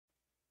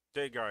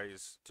Hey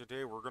guys,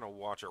 today we're gonna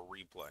watch a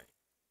replay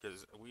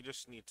because we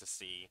just need to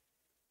see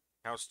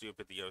how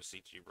stupid the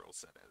OCG rule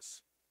set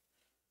is.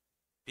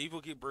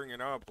 People keep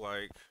bringing up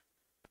like,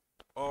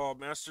 "Oh,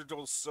 Master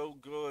Duel's so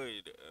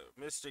good,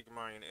 Mystic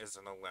Mine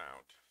isn't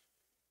allowed,"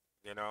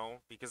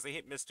 because they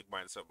hate Mystic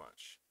Mine so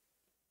much.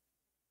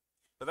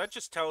 But that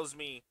just tells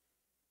me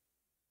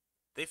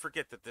they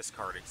forget that this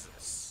card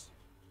exists,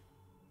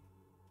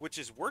 which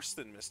is worse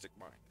than Mystic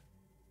Mine.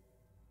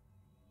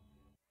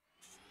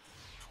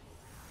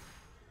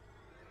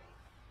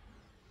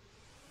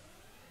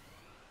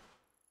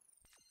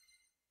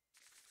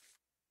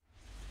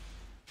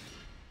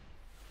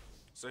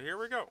 So here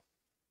we go.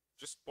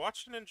 Just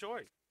watch and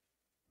enjoy.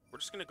 We're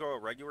just gonna go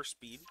at regular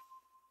speed,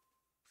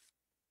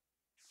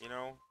 you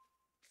know,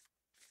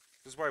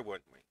 because why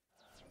wouldn't we?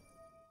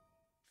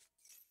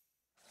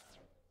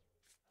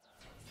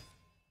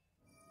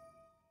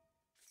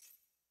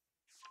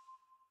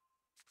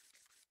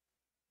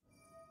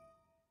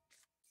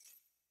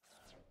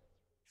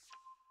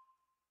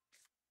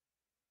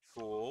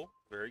 Cool.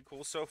 Very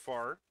cool so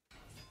far.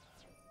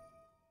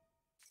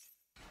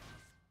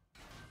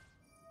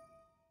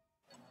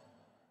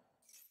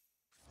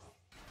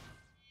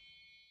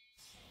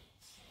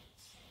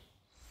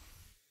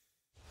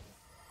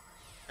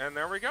 And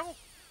there we go.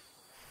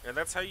 And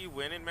that's how you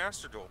win in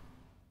Master Duel.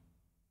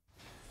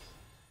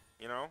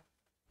 You know?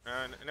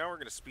 And now we're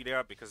going to speed it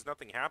up because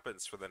nothing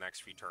happens for the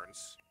next few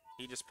turns.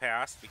 He just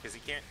passed because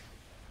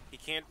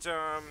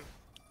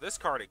this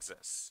card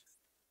exists.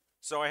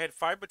 So I had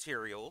 5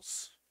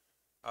 materials.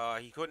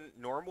 He couldn't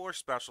normal or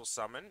special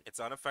summon. It's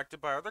unaffected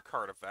by other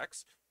card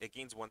effects. It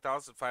gains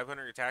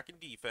 1,500 attack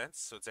and defense,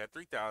 so it's at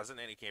 3,000,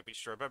 and it can't be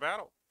destroyed by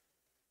battle.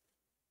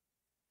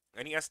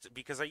 And he has to,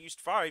 because I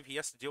used 5, he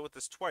has to deal with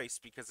this twice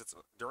because it's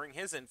during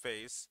his end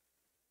phase.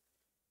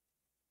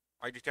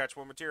 I detach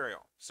 1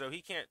 material. So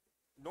he can't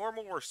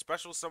normal or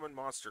special summon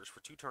monsters for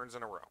 2 turns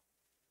in a row.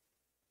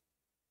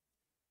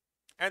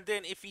 And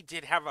then if he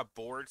did have a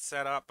board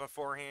set up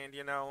beforehand,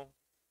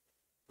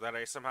 that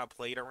I somehow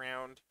played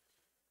around,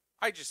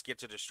 I just get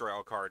to destroy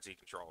all cards he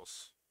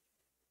controls.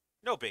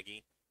 No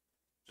biggie.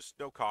 Just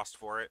no cost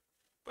for it.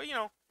 But,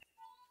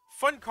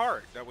 fun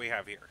card that we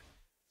have here.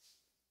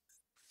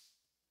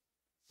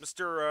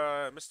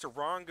 Mr.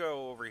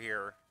 Rongo over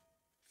here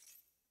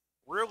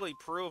really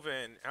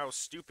proven how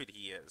stupid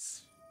he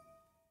is.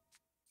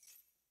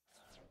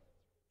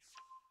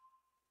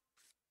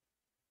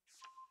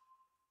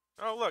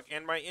 Oh, look,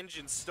 and my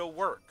engine still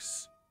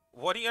works.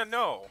 What do you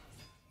know?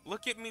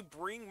 Look at me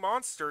bring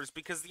monsters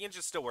because the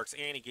engine still works,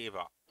 and he gave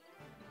up.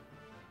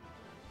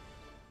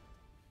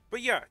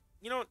 But yeah,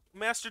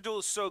 Master Duel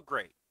is so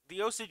great. The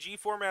OCG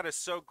format is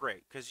so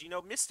great because,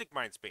 Mystic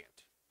Mine's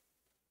banned.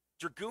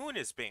 Dragoon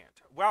is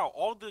banned. Wow,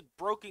 all the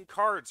broken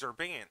cards are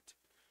banned.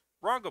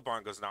 Rongo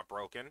Bongo's not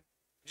broken.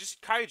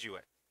 Just kaiju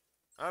it.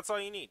 That's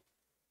all you need.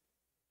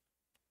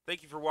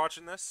 Thank you for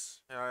watching this.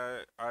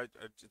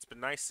 It's been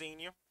nice seeing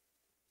you.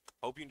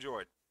 Hope you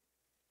enjoyed.